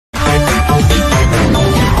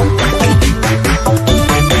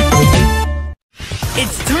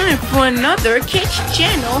for another Kids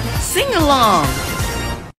Channel sing-along.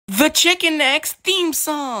 The Chicken X theme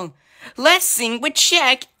song. Let's sing with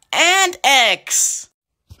Check and X.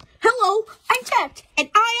 Hello, I'm Check, and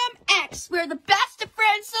I am X. We're the best of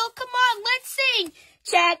friends, so come on, let's sing.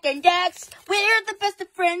 Check and X, we're the best of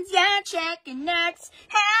friends, yeah, Check and X.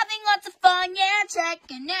 Having lots of fun, yeah, Check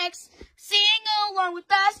and X. Sing along with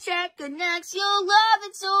us, Check and X. You'll love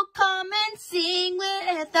it, so come and sing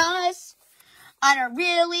with us on a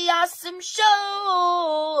really awesome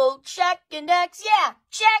show. Check and X, yeah,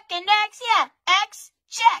 Check and X, yeah, X,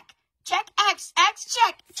 check. Check, X, X,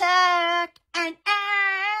 check, check, and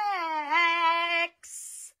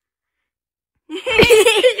X.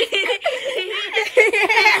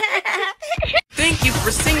 Thank you for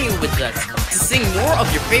singing with us. To sing more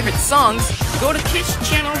of your favorite songs, go to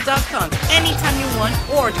kidschannel.com anytime you want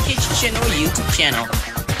or the Kids Channel YouTube channel.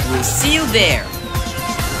 We'll see you there.